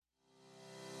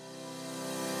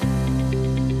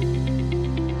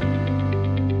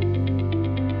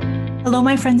Hello,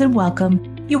 my friends, and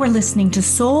welcome. You are listening to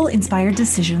Soul Inspired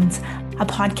Decisions, a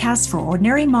podcast for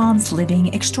ordinary moms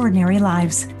living extraordinary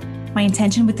lives. My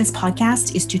intention with this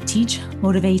podcast is to teach,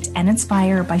 motivate, and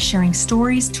inspire by sharing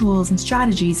stories, tools, and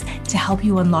strategies to help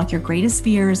you unlock your greatest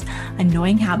fears,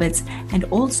 annoying habits, and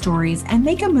old stories and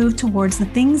make a move towards the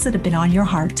things that have been on your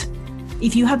heart.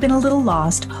 If you have been a little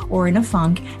lost or in a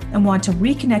funk and want to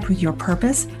reconnect with your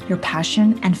purpose, your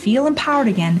passion, and feel empowered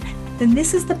again, then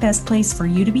this is the best place for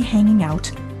you to be hanging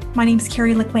out. My name's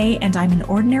Carrie Lickway, and I'm an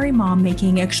ordinary mom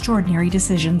making extraordinary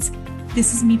decisions.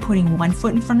 This is me putting one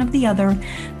foot in front of the other,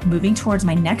 moving towards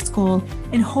my next goal,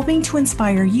 and hoping to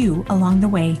inspire you along the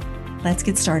way. Let's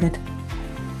get started.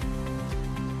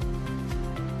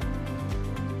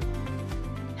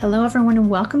 Hello, everyone,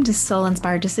 and welcome to Soul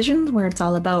Inspired Decisions, where it's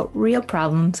all about real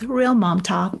problems, real mom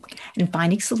talk, and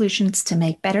finding solutions to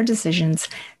make better decisions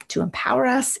to empower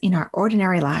us in our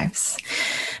ordinary lives.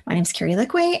 My name is Carrie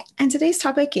Lickway, and today's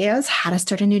topic is how to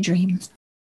start a new dream.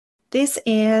 This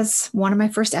is one of my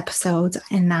first episodes,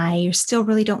 and I still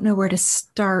really don't know where to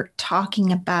start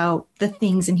talking about the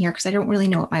things in here because I don't really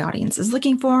know what my audience is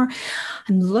looking for.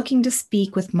 I'm looking to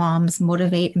speak with moms,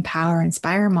 motivate, empower,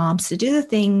 inspire moms to do the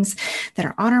things that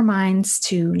are on our minds,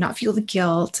 to not feel the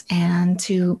guilt, and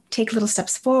to take little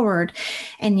steps forward.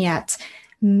 And yet,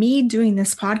 me doing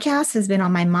this podcast has been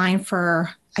on my mind for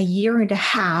a year and a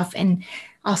half, and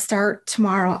I'll start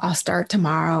tomorrow, I'll start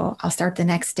the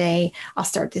next day, I'll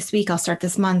start this week, I'll start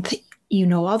this month. You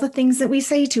know, all the things that we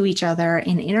say to each other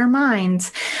in our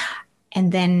minds,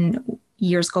 and then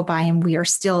years go by and we are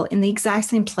still in the exact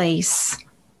same place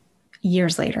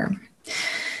years later.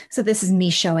 So this is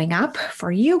me showing up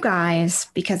for you guys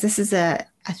because this is a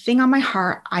thing on my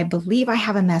heart. I believe I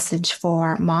have a message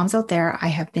for moms out there. I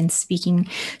have been speaking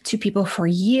to people for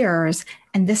years,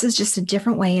 and this is just a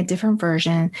different way, a different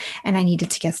version, and I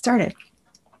needed to get started.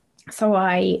 So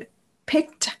I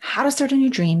picked how to start a new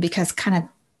dream because kind of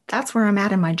that's where I'm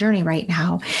at in my journey right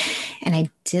now. And I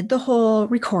did the whole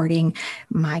recording.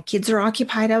 My kids are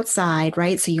occupied outside,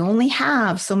 right? So you only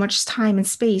have so much time and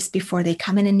space before they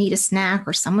come in and need a snack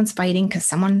or someone's fighting because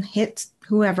someone hit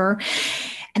whoever.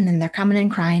 And then they're coming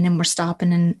and crying and we're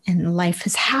stopping and life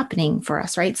is happening for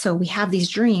us, right? So we have these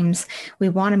dreams, we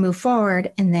want to move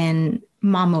forward, and then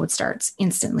mom mode starts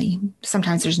instantly.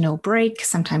 Sometimes there's no break.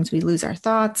 Sometimes we lose our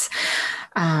thoughts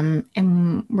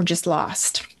and we're just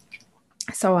lost.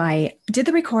 So I did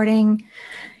the recording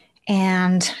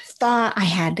and thought I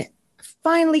had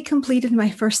finally completed my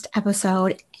first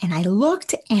episode, and I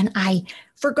looked and I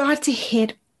forgot to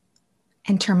hit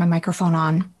and turn my microphone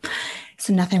on.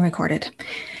 So nothing recorded.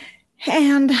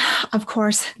 And of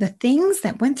course, the things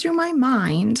that went through my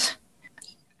mind,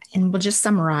 and we'll just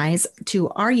summarize to,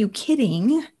 are you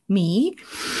kidding me?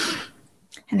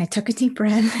 And I took a deep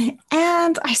breath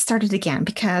and I started again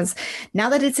because now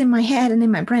that it's in my head and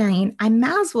in my brain, I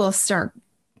might as well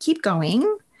keep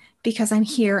going because I'm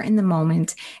here in the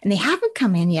moment and they haven't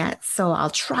come in yet. So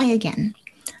I'll try again.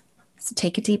 So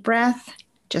take a deep breath.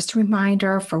 Just a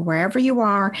reminder for wherever you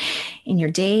are in your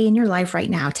day, in your life right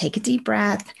now, take a deep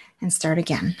breath and start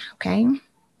again, okay?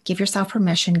 Give yourself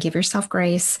permission, give yourself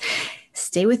grace,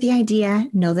 stay with the idea,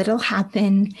 know that it'll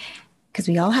happen because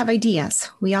we all have ideas.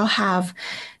 We all have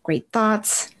great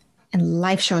thoughts and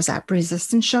life shows up,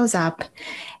 resistance shows up.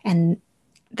 And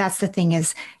that's the thing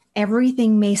is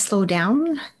everything may slow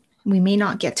down. We may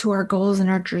not get to our goals and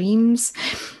our dreams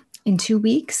in 2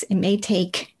 weeks. It may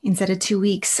take, instead of 2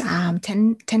 weeks,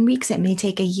 10 weeks, it may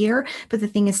take a year. But the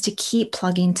thing is to keep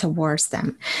plugging towards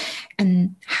them.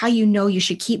 And how you know you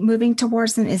should keep moving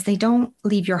towards them is they don't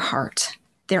leave your heart.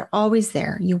 They're always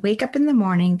there. You wake up in the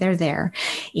morning, they're there.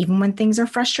 Even when things are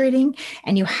frustrating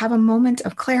and you have a moment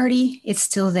of clarity, it's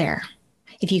still there.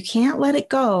 If you can't let it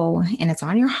go and it's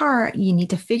on your heart, you need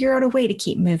to figure out a way to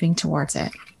keep moving towards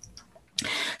it.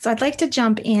 So I'd like to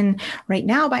jump in right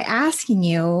now by asking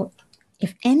you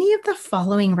if any of the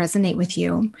following resonate with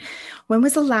you. When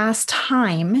was the last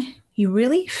time you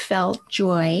really felt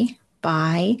joy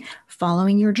by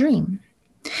following your dream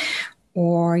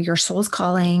or your soul's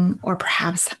calling, or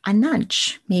perhaps a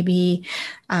nudge, maybe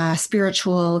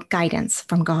spiritual guidance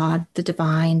from God, the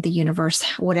divine, the universe,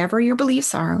 whatever your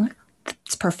beliefs are?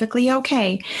 It's perfectly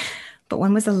okay. But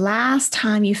when was the last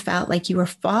time you felt like you were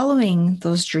following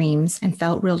those dreams and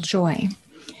felt real joy?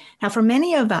 Now, for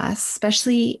many of us,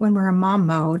 especially when we're in mom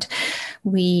mode,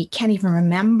 we can't even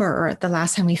remember the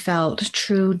last time we felt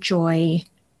true joy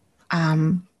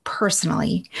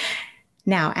personally.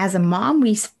 Now, as a mom,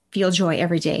 we feel joy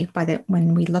every day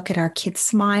when we look at our kids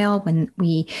smile, when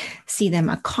we see them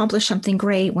accomplish something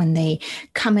great, when they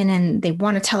come in and they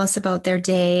want to tell us about their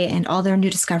day and all their new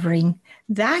discovering.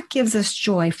 That gives us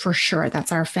joy for sure.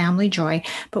 That's our family joy.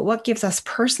 But what gives us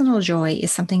personal joy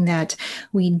is something that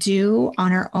we do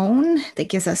on our own that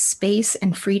gives us space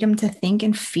and freedom to think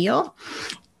and feel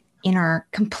in our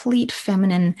complete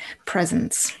feminine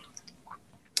presence.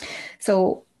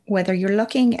 So whether you're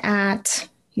looking at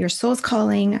your soul's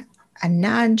calling, a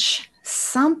nudge,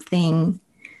 something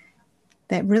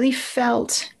that really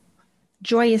felt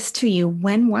joyous to you,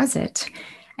 when was it?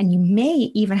 And you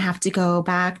may even have to go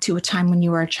back to a time when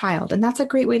you were a child. And that's a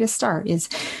great way to start, is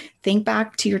think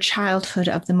back to your childhood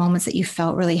of the moments that you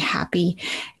felt really happy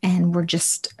and were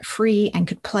just free and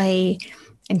could play,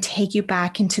 and take you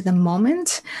back into the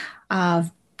moment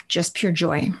of just pure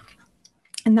joy.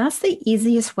 And that's the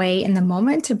easiest way in the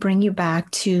moment to bring you back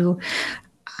to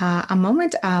a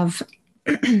moment of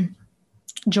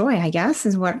joy, I guess,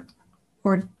 is what,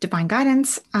 or divine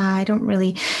guidance. I don't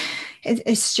really,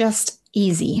 it's just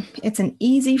easy. It's an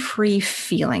easy, free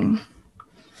feeling.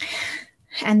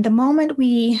 And the moment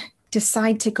we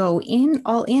decide to go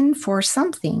all in for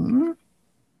something,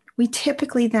 we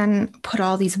typically then put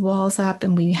all these walls up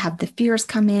and we have the fears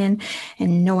come in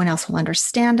and no one else will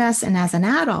understand us. And as an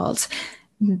adult,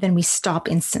 then we stop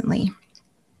instantly.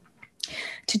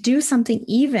 To do something,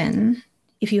 even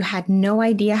if you had no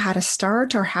idea how to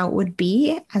start or how it would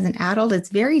be as an adult, it's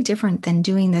very different than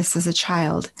doing this as a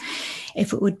child.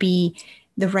 If it would be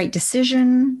the right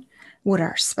decision, would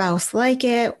our spouse like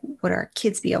it? Would our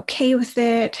kids be okay with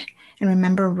it? And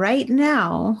remember right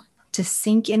now to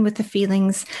sink in with the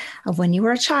feelings of when you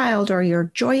were a child or your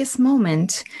joyous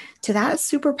moment, to that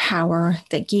superpower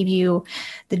that gave you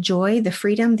the joy, the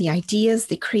freedom, the ideas,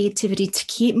 the creativity to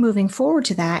keep moving forward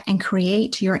to that and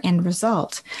create your end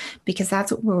result. Because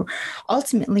that's what we're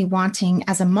ultimately wanting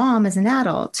as a mom, as an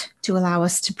adult, to allow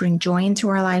us to bring joy into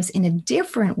our lives in a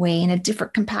different way, in a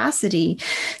different capacity,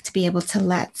 to be able to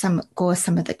let go of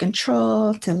some of the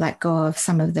control, to let go of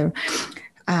some of the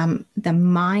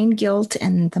mind guilt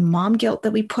and the mom guilt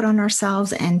that we put on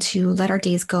ourselves, and to let our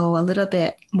days go a little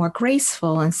bit more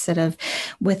graceful instead of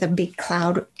with a big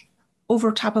cloud over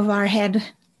top of our head,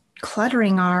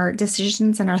 cluttering our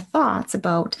decisions and our thoughts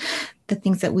about the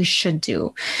things that we should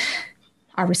do.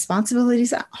 Our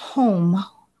responsibilities at home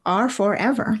are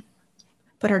forever,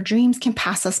 but our dreams can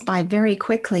pass us by very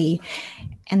quickly,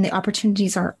 and the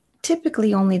opportunities are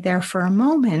typically only there for a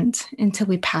moment until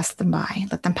we pass them by,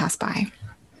 let them pass by.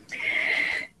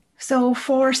 So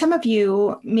for some of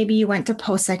you, maybe you went to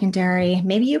post-secondary,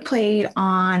 maybe you played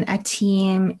on a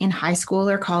team in high school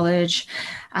or college.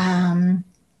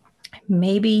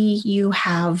 Maybe you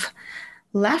have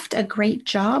left a great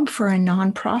job for a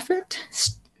nonprofit.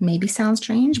 Maybe sounds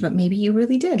strange, but maybe you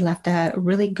really did left a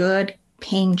really good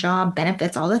paying job,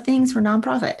 benefits, all the things for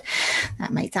nonprofit.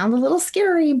 That might sound a little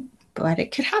scary, but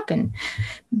it could happen.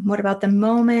 What about the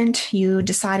moment you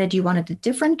decided you wanted a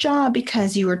different job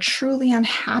because you were truly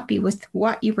unhappy with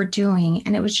what you were doing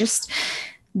and it was just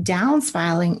down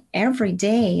spiraling every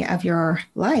day of your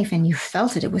life and you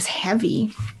felt it was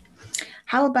heavy?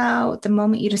 How about the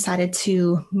moment you decided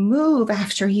to move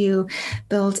after you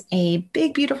built a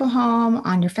big, beautiful home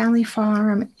on your family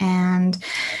farm and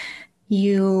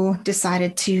you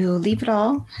decided to leave it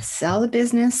all, sell the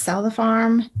business, sell the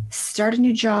farm, start a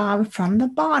new job from the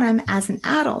bottom as an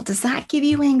adult? Does that give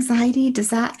you anxiety? Does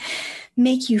that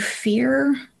make you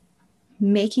fear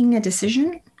making a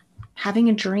decision, having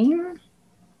a dream?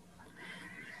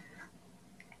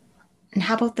 And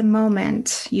how about the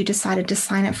moment you decided to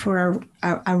sign up for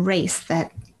a race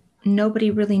that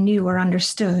nobody really knew or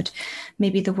understood?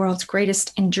 Maybe the world's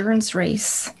greatest endurance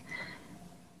race.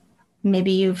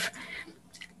 Maybe you've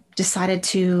decided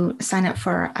to sign up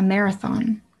for a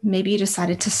marathon. Maybe you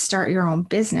decided to start your own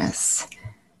business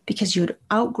because you had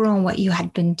outgrown what you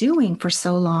had been doing for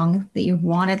so long that you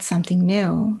wanted something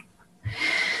new.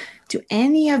 Do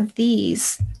any of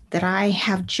these that I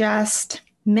have just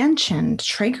mentioned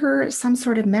trigger some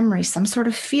sort of memory, some sort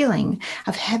of feeling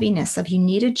of heaviness, of you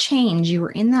needed change? You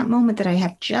were in that moment that I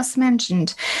have just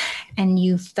mentioned and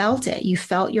you felt it. You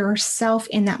felt yourself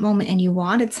in that moment and you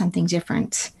wanted something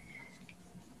different.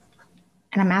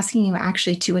 And I'm asking you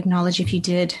actually to acknowledge if you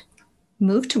did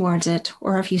move towards it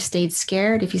or if you stayed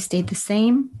scared, if you stayed the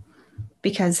same,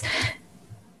 because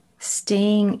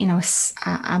staying in a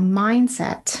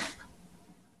mindset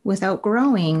without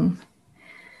growing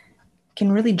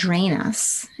can really drain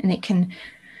us, and it can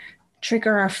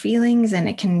trigger our feelings, and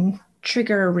it can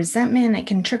trigger resentment. It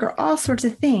can trigger all sorts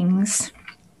of things.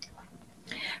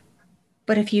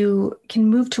 But if you can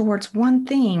move towards one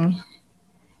thing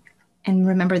and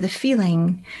remember the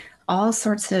feeling, all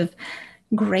sorts of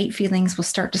great feelings will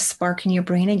start to spark in your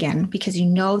brain again because you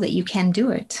know that you can do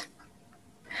it.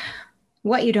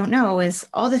 What you don't know is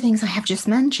all the things I have just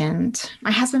mentioned,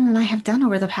 my husband and I have done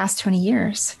over the past 20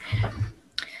 years.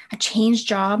 I changed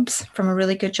jobs from a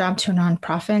really good job to a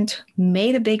nonprofit,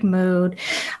 made a big move,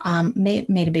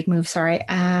 made a big move, sorry.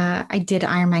 I did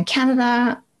Ironman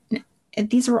Canada.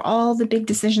 These were all the big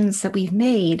decisions that we've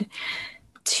made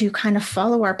to kind of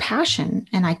follow our passion.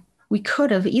 And we could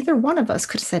have, either one of us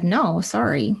could have said, no,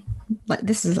 sorry,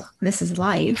 this is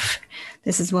life.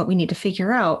 This is what we need to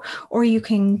figure out. Or you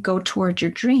can go towards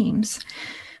your dreams.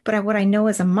 But what I know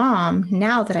as a mom,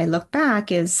 now that I look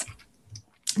back, is,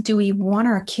 do we want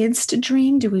our kids to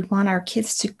dream? Do we want our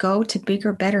kids to go to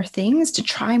bigger, better things, to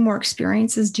try more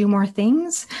experiences, do more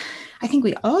things? I think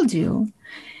we all do.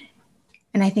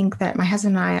 And I think that my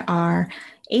husband and I are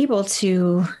able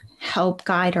to help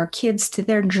guide our kids to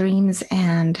their dreams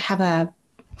and have a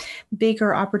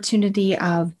bigger opportunity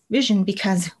of vision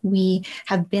because we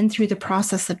have been through the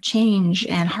process of change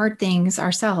and hard things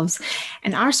ourselves.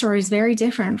 And our story is very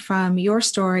different from your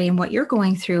story and what you're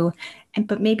going through.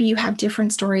 But maybe you have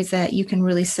different stories that you can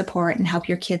really support and help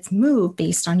your kids move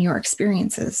based on your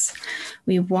experiences.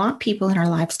 We want people in our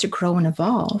lives to grow and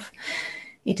evolve.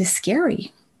 It is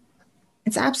scary.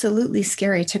 It's absolutely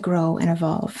scary to grow and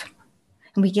evolve.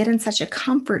 And we get in such a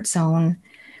comfort zone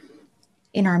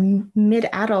in our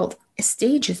mid-adult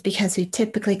stages because we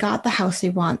typically got the house we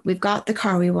want, we've got the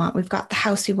car we want, we've got the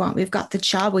house we want, we've got the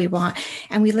job we want,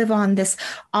 and we live on this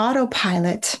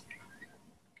autopilot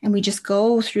and we just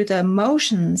go through the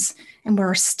motions and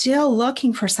we're still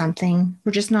looking for something.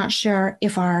 We're just not sure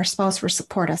if our spouse will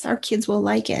support us, our kids will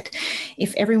like it,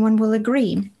 if everyone will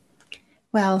agree.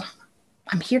 Well,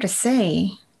 I'm here to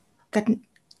say that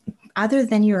other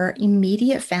than your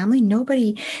immediate family,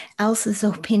 nobody else's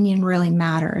opinion really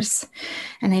matters.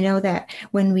 And I know that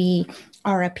when we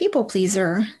are a people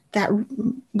pleaser, that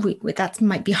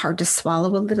might be hard to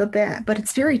swallow a little bit, but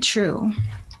it's very true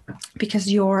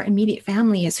because your immediate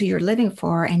family is who you're living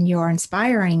for and you're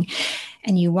inspiring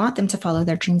and you want them to follow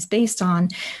their dreams based on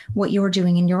what you're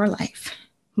doing in your life.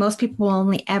 Most people will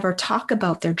only ever talk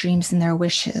about their dreams and their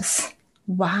wishes.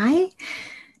 Why?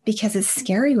 Because it's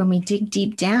scary when we dig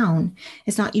deep down.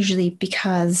 It's not usually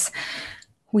because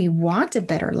we want a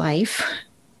better life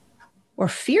or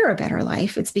fear a better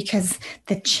life. It's because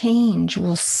the change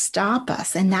will stop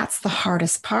us. And that's the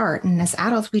hardest part. And as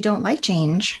adults, we don't like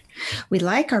change. We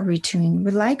like our routine.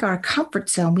 We like our comfort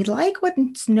zone. We like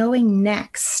what's knowing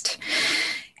next.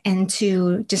 And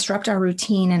to disrupt our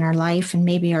routine and our life and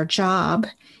maybe our job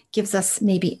gives us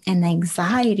maybe an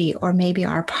anxiety, or maybe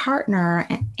our partner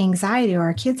anxiety, or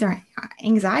our kids are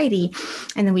anxiety.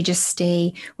 And then we just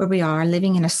stay where we are,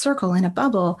 living in a circle, in a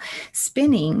bubble,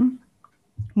 spinning,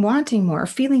 wanting more,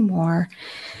 feeling more,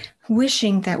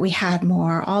 wishing that we had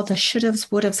more, all the should-haves,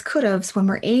 would-haves, could-haves, when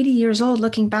we're 80 years old,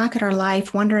 looking back at our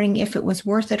life, wondering if it was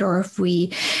worth it, or if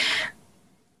we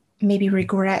maybe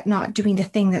regret not doing the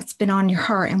thing that's been on your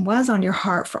heart and was on your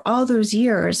heart for all those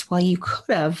years while you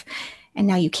could have, and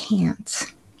now you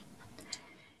can't.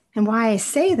 And why I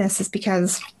say this is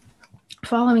because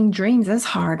following dreams is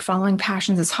hard. Following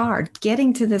passions is hard.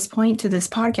 Getting to this point, to this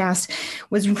podcast,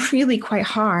 was really quite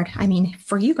hard. I mean,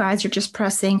 for you guys, you're just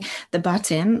pressing the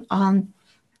button on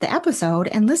the episode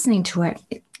and listening to it.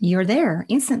 You're there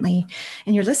instantly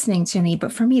and you're listening to me.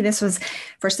 But for me, this was,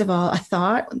 first of all, a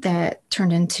thought that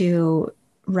turned into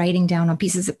writing down on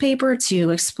pieces of paper,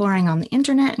 to exploring on the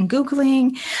internet and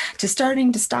Googling, to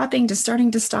starting to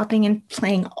stopping and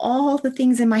playing all the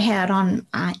things in my head on,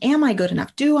 am I good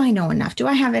enough? Do I know enough? Do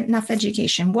I have enough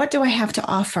education? What do I have to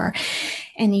offer?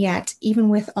 And yet, even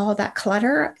with all that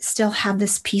clutter, still have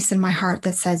this peace in my heart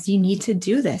that says, you need to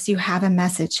do this. You have a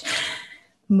message.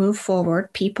 Move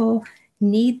forward. People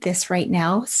need this right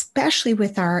now, especially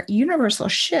with our universal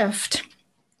shift.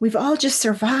 We've all just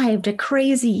survived a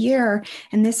crazy year,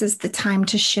 and this is the time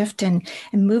to shift and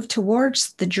move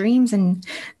towards the dreams and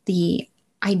the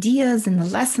ideas and the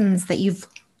lessons that you've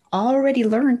already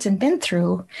learned and been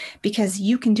through, because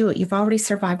you can do it. You've already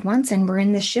survived once, and we're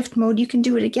in this shift mode. You can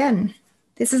do it again.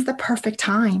 This is the perfect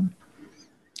time.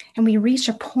 And we reach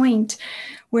a point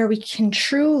where we can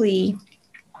truly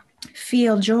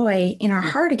feel joy in our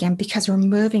heart again because we're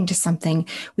moving to something.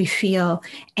 We feel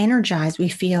energized. We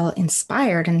feel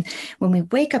inspired. And when we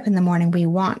wake up in the morning, we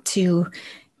want to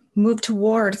move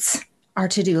towards our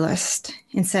to-do list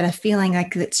instead of feeling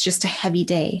like it's just a heavy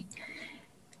day.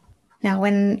 Now,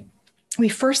 when we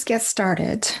first get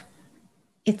started,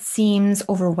 it seems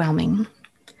overwhelming.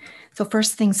 So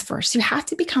first things first, you have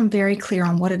to become very clear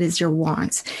on what it is your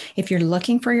wants. If you're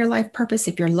looking for your life purpose,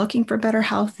 if you're looking for better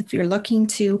health, if you're looking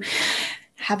to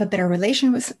have a better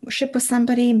relationship with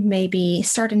somebody, maybe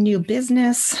start a new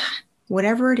business,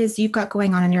 whatever it is you've got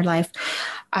going on in your life,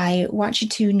 I want you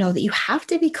to know that you have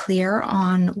to be clear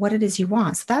on what it is you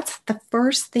want. So that's the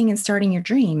first thing in starting your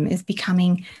dream, is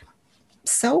becoming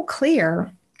so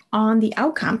clear on the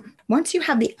outcome. Once you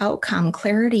have the outcome,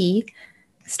 clarity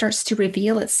starts to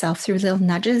reveal itself through little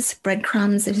nudges,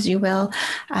 breadcrumbs, as you will.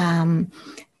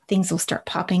 Things will start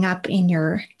popping up in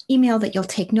your email that you'll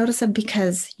take notice of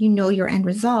because you know your end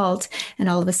result. And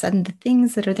all of a sudden, the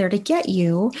things that are there to get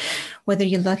you, whether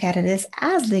you look at it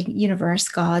as the universe,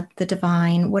 God, the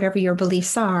divine, whatever your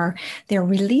beliefs are, they're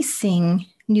releasing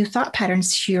new thought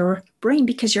patterns to your brain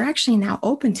because you're actually now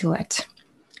open to it.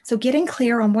 So getting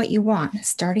clear on what you want,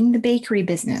 starting the bakery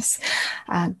business,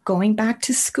 going back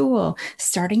to school,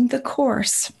 starting the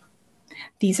course.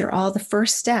 These are all the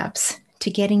first steps to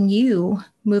getting you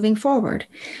moving forward.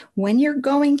 When you're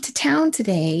going to town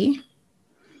today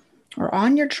or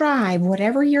on your drive,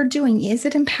 whatever you're doing, is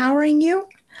it empowering you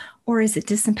or is it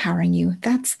disempowering you?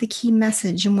 That's the key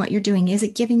message in what you're doing. Is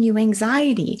it giving you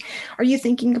anxiety? Are you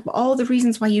thinking of all the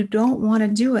reasons why you don't want to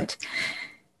do it?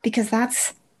 Because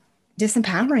that's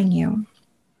disempowering you.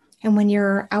 And when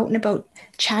you're out and about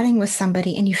chatting with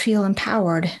somebody and you feel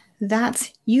empowered,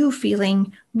 that's you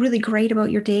feeling really great about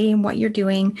your day and what you're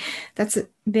doing. That's a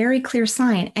very clear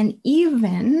sign. And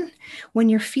even when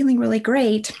you're feeling really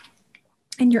great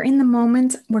and you're in the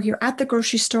moment where you're at the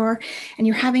grocery store and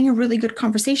you're having a really good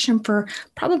conversation for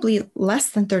probably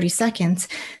less than 30 seconds,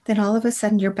 then all of a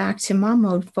sudden you're back to mom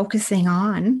mode, focusing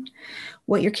on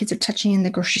what your kids are touching in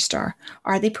the grocery store.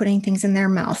 Are they putting things in their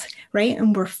mouth, right?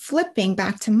 And we're flipping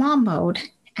back to mom mode.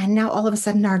 And now all of a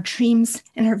sudden our dreams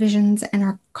and our visions and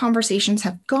our conversations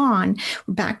have gone.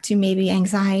 We're back to maybe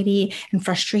anxiety and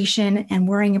frustration and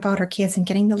worrying about our kids and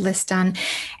getting the list done.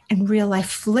 And real life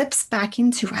flips back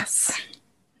into us.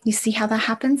 You see how that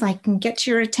happens? I can get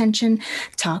your attention,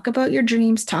 talk about your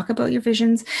dreams, talk about your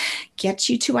visions, get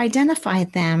you to identify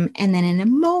them. And then in a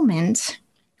moment,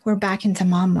 we're back into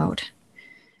mom mode.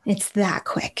 It's that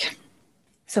quick.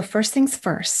 So first things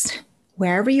first,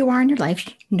 wherever you are in your life,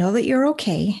 know that you're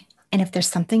okay. And if there's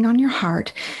something on your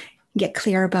heart, get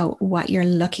clear about what you're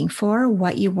looking for,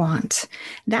 what you want.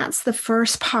 That's the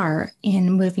first part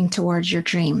in moving towards your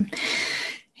dream.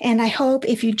 And I hope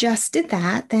if you just did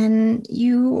that, then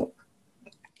you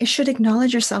should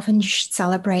acknowledge yourself and you should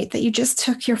celebrate that you just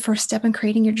took your first step in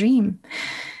creating your dream.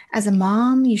 As a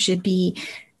mom, you should be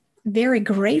very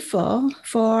grateful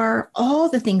for all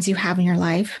the things you have in your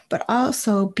life, but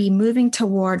also be moving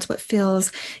towards what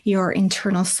fills your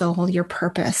internal soul, your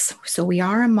purpose. So we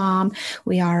are a mom,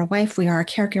 we are a wife, we are a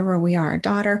caregiver, we are a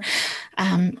daughter,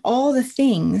 all the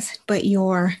things, but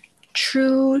your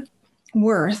true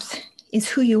worth is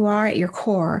who you are at your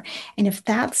core. And if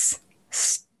that's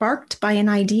sparked by an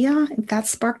idea, if that's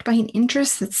sparked by an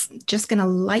interest that's just going to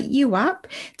light you up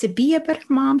to be a better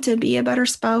mom, to be a better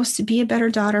spouse, to be a better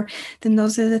daughter, then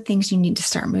those are the things you need to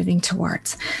start moving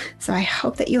towards. So I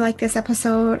hope that you like this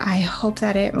episode. I hope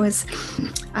that it was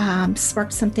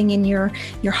sparked something in your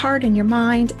heart and your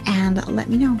mind, and let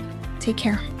me know. Take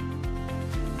care.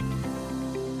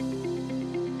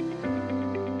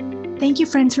 Thank you,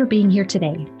 friends, for being here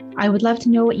today. I would love to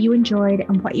know what you enjoyed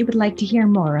and what you would like to hear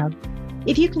more of.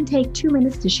 If you can take 2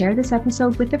 minutes to share this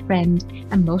episode with a friend,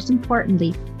 and most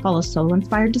importantly, follow Soul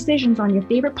Inspired Decisions on your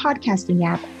favorite podcasting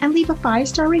app and leave a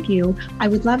 5-star review, I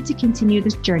would love to continue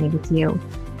this journey with you.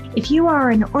 If you are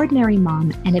an ordinary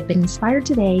mom and have been inspired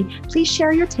today, please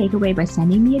share your takeaway by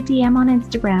sending me a DM on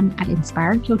Instagram at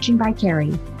Inspired Coaching by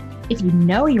Carrie. If you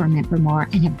know you are meant for more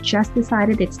and have just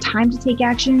decided it's time to take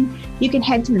action, you can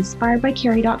head to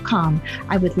inspiredbycarrie.com.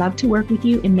 I would love to work with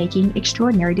you in making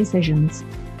extraordinary decisions.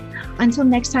 Until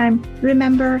next time,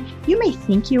 remember, you may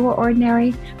think you are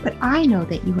ordinary, but I know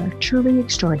that you are truly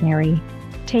extraordinary.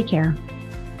 Take care.